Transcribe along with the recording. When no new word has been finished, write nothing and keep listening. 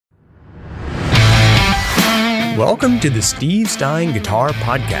Welcome to the Steve Stein Guitar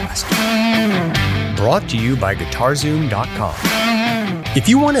Podcast, brought to you by GuitarZoom.com. If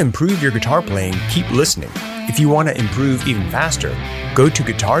you want to improve your guitar playing, keep listening. If you want to improve even faster, go to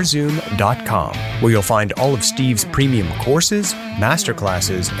GuitarZoom.com, where you'll find all of Steve's premium courses,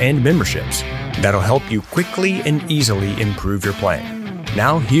 masterclasses, and memberships that'll help you quickly and easily improve your playing.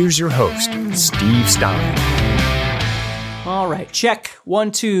 Now here's your host, Steve Stein. All right, check.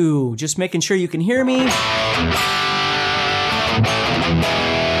 1, 2. Just making sure you can hear me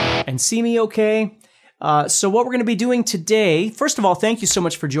and see me okay. So what we're going to be doing today, first of all, thank you so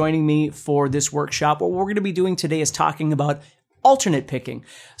much for joining me for this workshop. What we're going to be doing today is talking about alternate picking,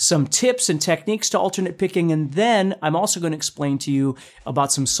 some tips and techniques to alternate picking, and then I'm also going to explain to you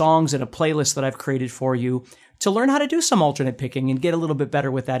about some songs and a playlist that I've created for you to learn how to do some alternate picking and get a little bit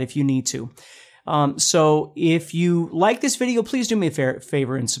better with that if you need to. So if you like this video, please do me a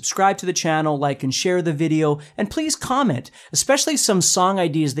favor and subscribe to the channel, like and share the video, and please comment, especially some song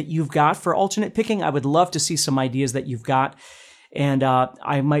ideas that you've got for alternate picking. I would love to see some ideas that you've got, and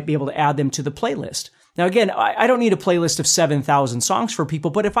I might be able to add them to the playlist. Now, again, I don't need a playlist of 7,000 songs for people,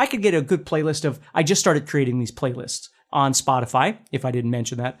 but if I could get a good playlist of, I just started creating these playlists on Spotify, if I didn't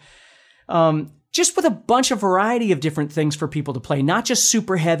mention that, just with a bunch of variety of different things for people to play, not just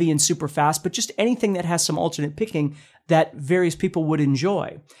super heavy and super fast, but just anything that has some alternate picking that various people would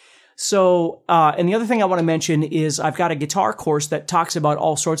enjoy. So, and the other thing I want to mention is I've got a guitar course that talks about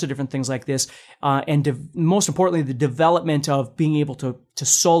all sorts of different things like this, and most importantly, the development of being able to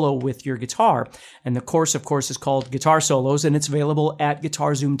solo with your guitar. And the course, of course, is called Guitar Solos, and it's available at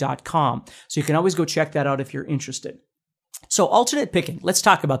GuitarZoom.com. So you can always go check that out if you're interested. So alternate picking, let's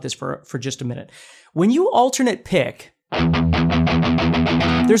talk about this for just a minute. When you alternate pick,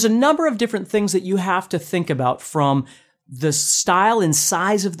 there's a number of different things that you have to think about, from the style and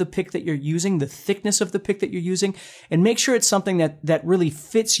size of the pick that you're using, the thickness of the pick that you're using, and make sure it's something that really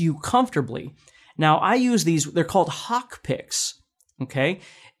fits you comfortably. Now, I use these, they're called Hawk picks, okay?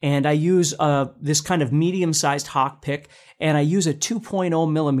 And I use this kind of medium-sized Hawk pick, and I use a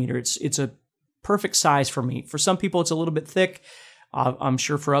 2.0 millimeter. It's a perfect size for me. For some people, it's a little bit thick. I'm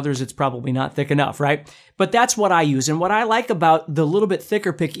sure for others, it's probably not thick enough, right? But that's what I use. And what I like about the little bit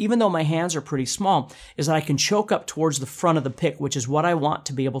thicker pick, even though my hands are pretty small, is that I can choke up towards the front of the pick, which is what I want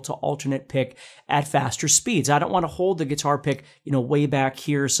to be able to alternate pick at faster speeds. I don't want to hold the guitar pick, way back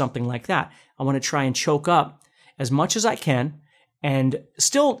here or something like that. I want to try and choke up as much as I can and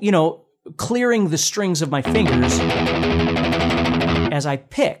still, clearing the strings of my fingers as I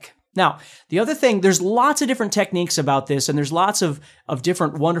pick. Now, the other thing, there's lots of different techniques about this, and there's lots of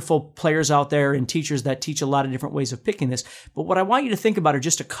different wonderful players out there and teachers that teach a lot of different ways of picking this. But what I want you to think about are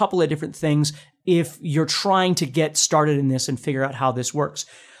just a couple of different things if you're trying to get started in this and figure out how this works.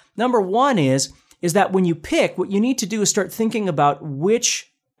 Number one is that when you pick, what you need to do is start thinking about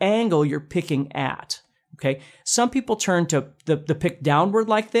which angle you're picking at, okay? Some people turn to the pick downward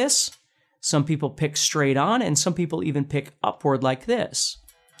like this. Some people pick straight on, and some people even pick upward like this.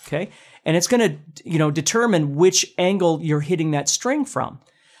 Okay, and it's going to, determine which angle you're hitting that string from.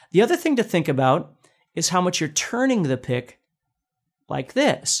 The other thing to think about is how much you're turning the pick like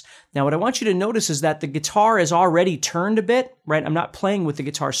this. Now, what I want you to notice is that the guitar is already turned a bit, right? I'm not playing with the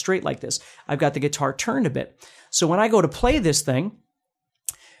guitar straight like this. I've got the guitar turned a bit. So when I go to play this thing,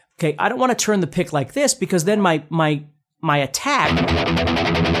 okay, I don't want to turn the pick like this, because then my attack,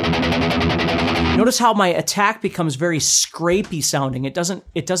 notice how my attack becomes very scrapey sounding. It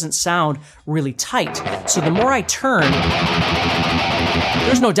doesn't sound really tight. So the more I turn,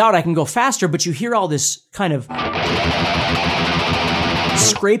 there's no doubt I can go faster, but you hear all this kind of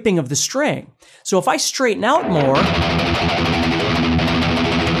scraping of the string. So if I straighten out more,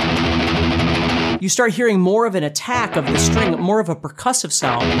 you start hearing more of an attack of the string, more of a percussive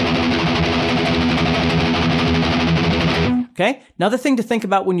sound. Okay. Another thing to think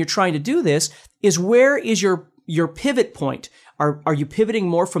about when you're trying to do this is, where is your pivot point? Are you pivoting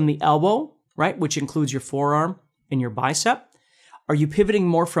more from the elbow, right, which includes your forearm and your bicep? Are you pivoting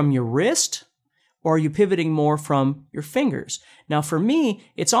more from your wrist, or are you pivoting more from your fingers? Now, for me,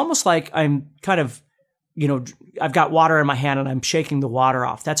 it's almost like I'm kind of, I've got water in my hand and I'm shaking the water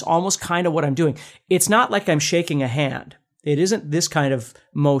off. That's almost kind of what I'm doing. It's not like I'm shaking a hand. It isn't this kind of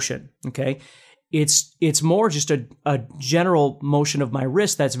motion, okay? It's more just a general motion of my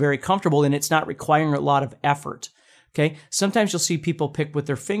wrist that's very comfortable, and it's not requiring a lot of effort, okay? Sometimes you'll see people pick with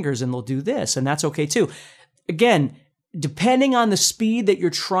their fingers and they'll do this, and that's okay too. Again, depending on the speed that you're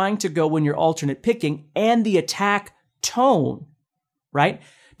trying to go when you're alternate picking and the attack tone, right,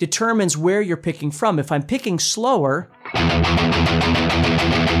 determines where you're picking from. If I'm picking slower,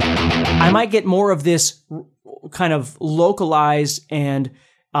 I might get more of this kind of localized and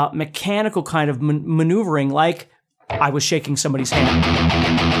mechanical kind of maneuvering, like I was shaking somebody's hand.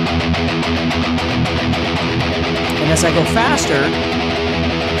 And as I go faster,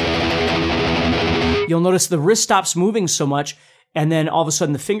 you'll notice the wrist stops moving so much, and then all of a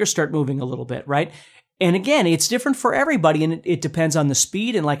sudden the fingers start moving a little bit, right? And again, it's different for everybody, and it depends on the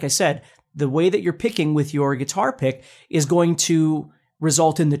speed. And like I said, the way that you're picking with your guitar pick is going to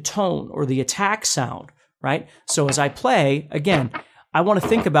result in the tone or the attack sound, right? So as I play, again, I want to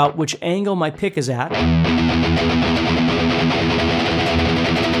think about which angle my pick is at.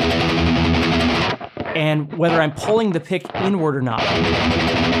 And whether I'm pulling the pick inward or not.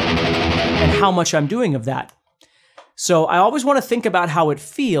 And how much I'm doing of that. So I always want to think about how it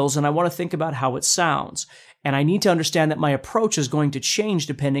feels, and I want to think about how it sounds. And I need to understand that my approach is going to change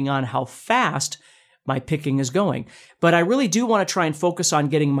depending on how fast my picking is going. But I really do want to try and focus on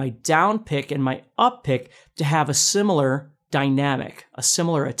getting my down pick and my up pick to have a similar dynamic, a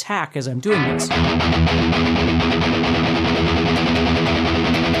similar attack as I'm doing this.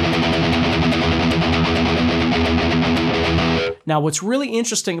 Now, what's really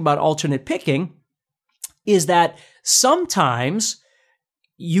interesting about alternate picking is that sometimes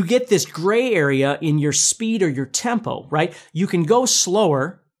you get this gray area in your speed or your tempo, right? You can go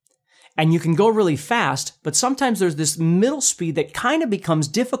slower and you can go really fast, but sometimes there's this middle speed that kind of becomes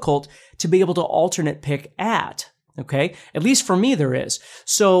difficult to be able to alternate pick at. Okay? At least for me, there is.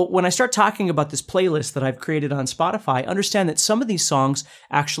 So when I start talking about this playlist that I've created on Spotify, understand that some of these songs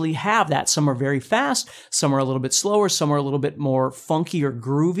actually have that. Some are very fast, some are a little bit slower, some are a little bit more funky or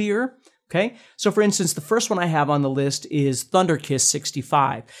groovier. Okay? So for instance, the first one I have on the list is Thunder Kiss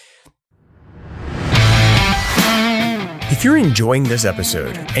 65. If you're enjoying this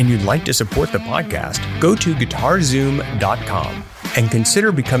episode and you'd like to support the podcast, go to guitarzoom.com and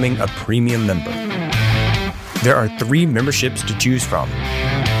consider becoming a premium member. There are 3 memberships to choose from.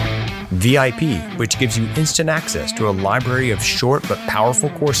 VIP, which gives you instant access to a library of short but powerful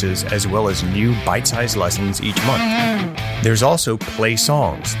courses as well as new bite-sized lessons each month. There's also Play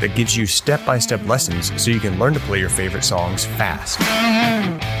Songs that gives you step-by-step lessons so you can learn to play your favorite songs fast.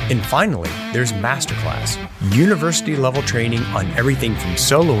 And finally, there's Masterclass, university-level training on everything from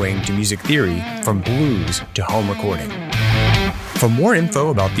soloing to music theory, from blues to home recording. For more info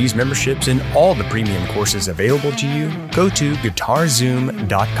about these memberships and all the premium courses available to you, go to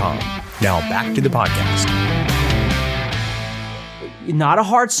guitarzoom.com. Now back to the podcast. Not a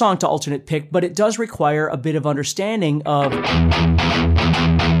hard song to alternate pick, but it does require a bit of understanding of...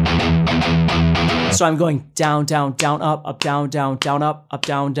 So I'm going down, down, down, up, down, down, down, up,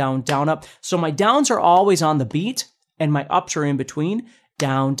 down, down, down, up. So my downs are always on the beat, and my ups are in between.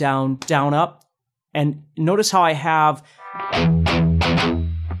 Down, down, down, up. And notice how I have...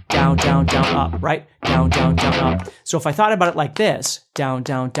 down, down, down, up, right? Down, down, down, up. So if I thought about it like this, down,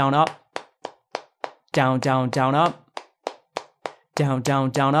 down, down, up, down, down, down, up, down,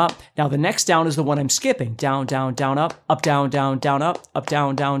 down, down, up. Now the next down is the one I'm skipping. Down, down, down, up, down, down, down, up,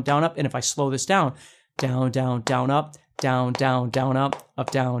 down, down, down, up. And if I slow this down, down, down, down, up, down, down, down,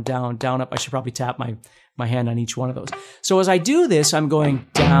 up, down, down, down, up. I should probably tap my hand on each one of those. So as I do this, I'm going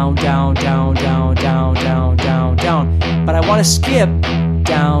down, down, down, down, down, down, down, down. But I want to skip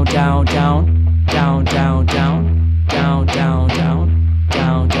down, down, down, down, down, down, down, down, down,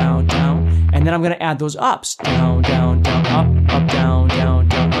 down, down, down. And then I'm going to add those ups. Down, down, down, up, down, down,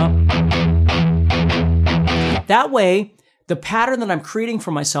 down, up. That way, the pattern that I'm creating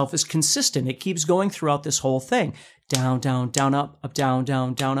for myself is consistent. It keeps going throughout this whole thing. Down, down, down, up, down,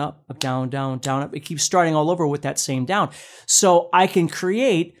 down, down, up, down, down, down, up. It keeps starting all over with that same down. So I can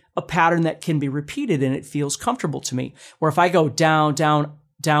create a pattern that can be repeated and it feels comfortable to me. Where if I go down, down,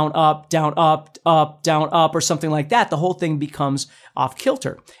 down, up, down, up, down, up, or something like that, the whole thing becomes off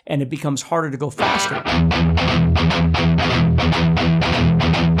kilter and it becomes harder to go faster.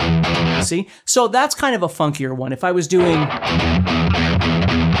 See? So that's kind of a funkier one. If I was doing...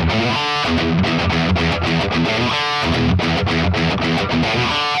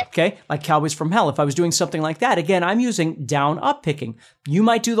 Okay, like Cowboys from Hell. If I was doing something like that, again, I'm using down-up picking. You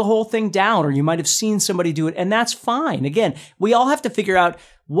might do the whole thing down, or you might have seen somebody do it, and that's fine. Again, we all have to figure out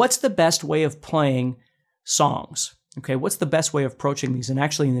what's the best way of playing songs. Okay, what's the best way of approaching these? And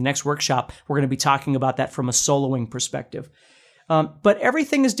actually, in the next workshop, we're going to be talking about that from a soloing perspective. But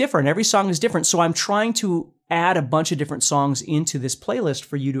everything is different. Every song is different. So I'm trying to add a bunch of different songs into this playlist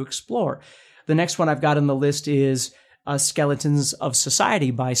for you to explore. The next one I've got on the list is Skeletons of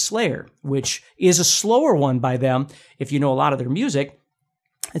Society by Slayer, which is a slower one by them if you know a lot of their music.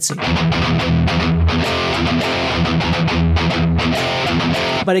 Let's see.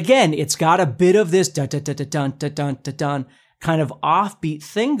 But again, it's got a bit of this dun dun dun dun dun dun dun dun kind of offbeat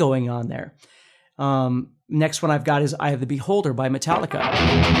thing going on there. Next one I've got is Eye of the Beholder by Metallica.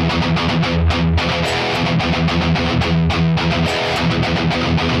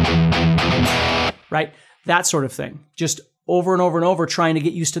 Right? That sort of thing. Just over and over and over trying to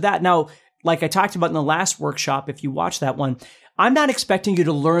get used to that. Now, like I talked about in the last workshop, if you watch that one, I'm not expecting you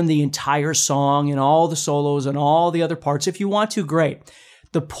to learn the entire song and all the solos and all the other parts. If you want to, great.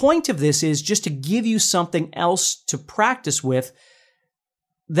 The point of this is just to give you something else to practice with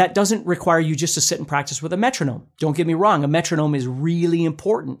that doesn't require you just to sit and practice with a metronome. Don't get me wrong, a metronome is really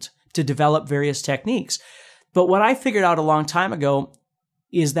important to develop various techniques. But what I figured out a long time ago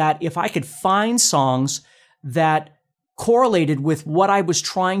is that if I could find songs that correlated with what I was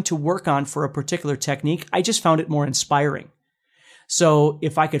trying to work on for a particular technique, I just found it more inspiring. So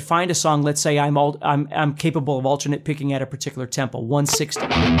if I could find a song, let's say I'm capable of alternate picking at a particular tempo, 160.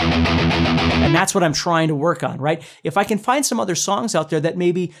 And that's what I'm trying to work on, right? If I can find some other songs out there that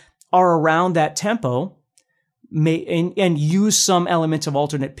maybe are around that tempo and use some element of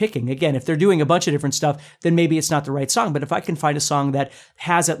alternate picking. Again, if they're doing a bunch of different stuff, then maybe it's not the right song. But if I can find a song that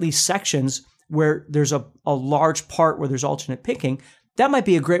has at least sections where there's a large part where there's alternate picking, that might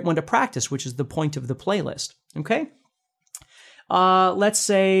be a great one to practice, which is the point of the playlist, okay? Let's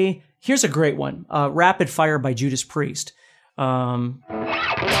say, here's a great one, Rapid Fire by Judas Priest.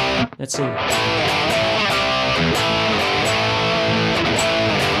 Let's see.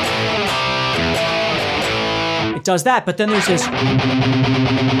 It does that, but then there's this.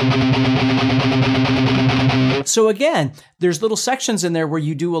 So again, there's little sections in there where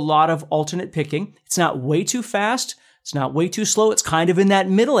you do a lot of alternate picking. It's not way too fast. It's not way too slow. It's kind of in that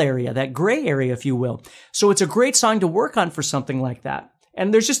middle area, that gray area, if you will. So it's a great song to work on for something like that.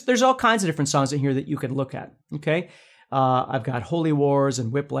 And there's all kinds of different songs in here that you can look at. Okay. I've got Holy Wars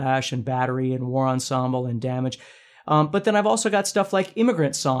and Whiplash and Battery and War Ensemble and Damage. But then I've also got stuff like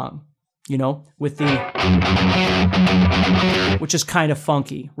Immigrant Song, with which is kind of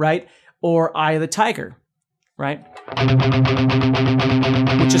funky, right? Or Eye of the Tiger, right?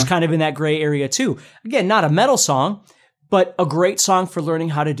 Which is kind of in that gray area too. Again, not a metal song, but a great song for learning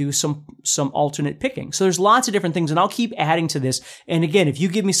how to do some alternate picking. So there's lots of different things, and I'll keep adding to this. And again, if you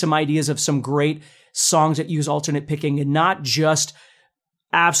give me some ideas of some great songs that use alternate picking and not just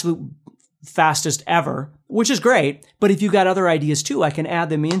absolute fastest ever, which is great, but if you got other ideas too, I can add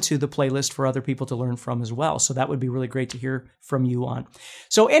them into the playlist for other people to learn from as well. So that would be really great to hear from you on.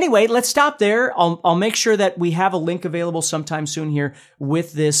 So anyway, let's stop there. I'll make sure that we have a link available sometime soon here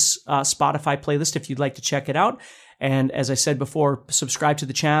with this Spotify playlist if you'd like to check it out. And as I said before, subscribe to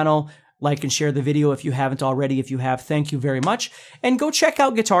the channel, like and share the video if you haven't already. If you have, thank you very much. And go check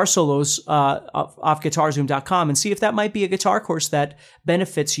out Guitar Solos off GuitarZoom.com and see if that might be a guitar course that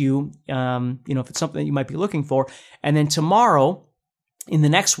benefits you, if it's something that you might be looking for. And then tomorrow, in the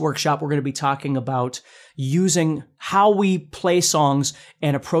next workshop, we're going to be talking about using how we play songs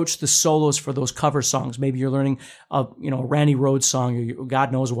and approach the solos for those cover songs. Maybe you're learning a Randy Rhoads song, or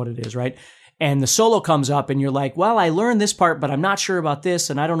God knows what it is, right? And the solo comes up and you're like, well, I learned this part, but I'm not sure about this,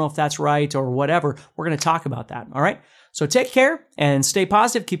 and I don't know if that's right or whatever. We're going to talk about that, all right? So take care and stay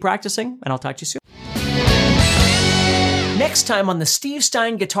positive, keep practicing, and I'll talk to you soon. Next time on the Steve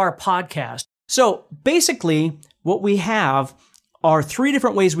Stein Guitar Podcast. So basically, what we have are 3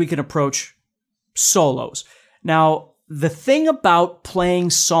 different ways we can approach solos. Now, the thing about playing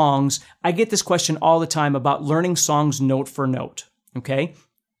songs, I get this question all the time about learning songs note for note, okay?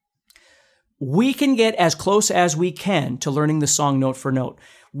 We can get as close as we can to learning the song note for note.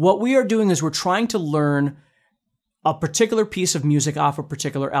 What we are doing is we're trying to learn a particular piece of music off a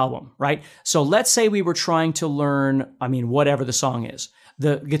particular album, right? So let's say we were trying to learn, whatever the song is,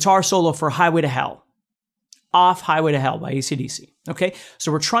 the guitar solo for Highway to Hell, off Highway to Hell by AC/DC, okay?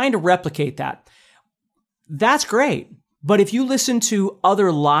 So we're trying to replicate that. That's great. But if you listen to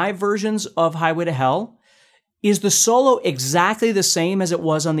other live versions of Highway to Hell, is the solo exactly the same as it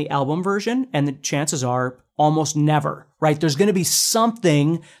was on the album version? And the chances are almost never, right? There's going to be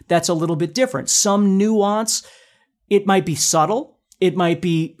something that's a little bit different, some nuance. It might be subtle. It might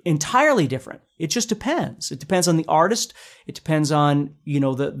be entirely different. It just depends. It depends on the artist. It depends on,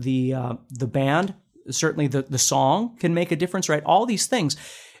 the band. Certainly the song can make a difference, right? All these things.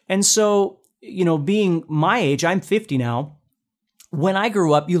 And so, being my age, I'm 50 now. When I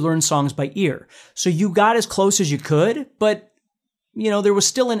grew up, you learned songs by ear. So you got as close as you could, but, there was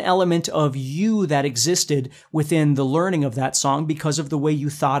still an element of you that existed within the learning of that song because of the way you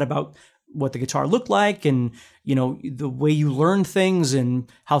thought about what the guitar looked like and, the way you learned things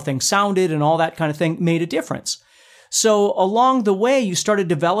and how things sounded and all that kind of thing made a difference. So along the way, you started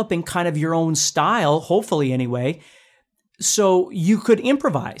developing kind of your own style, hopefully anyway, so you could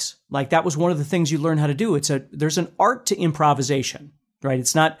improvise. Like that was one of the things you learned how to do. There's an art to improvisation, right?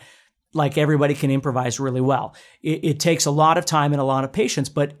 It's not like everybody can improvise really well. It takes a lot of time and a lot of patience,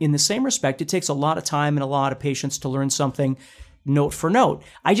 but in the same respect, it takes a lot of time and a lot of patience to learn something note for note.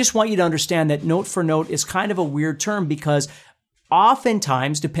 I just want you to understand that note for note is kind of a weird term because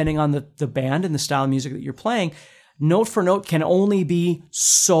oftentimes, depending on the band and the style of music that you're playing, note for note can only be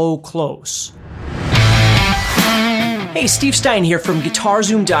so close. Hey, Steve Stein here from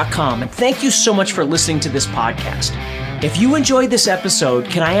GuitarZoom.com, and thank you so much for listening to this podcast. If you enjoyed this episode,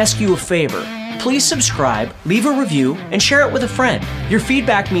 can I ask you a favor? Please subscribe, leave a review, and share it with a friend. Your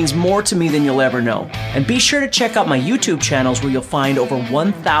feedback means more to me than you'll ever know. And be sure to check out my YouTube channels where you'll find over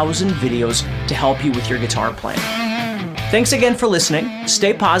 1,000 videos to help you with your guitar playing. Thanks again for listening.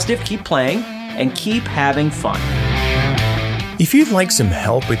 Stay positive, keep playing, and keep having fun. If you'd like some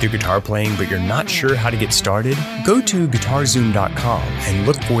help with your guitar playing but you're not sure how to get started, go to GuitarZoom.com and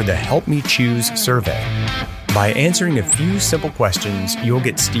look for the Help Me Choose survey. By answering a few simple questions, you'll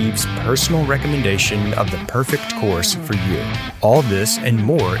get Steve's personal recommendation of the perfect course for you. All this and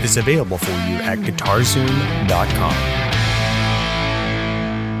more is available for you at GuitarZoom.com.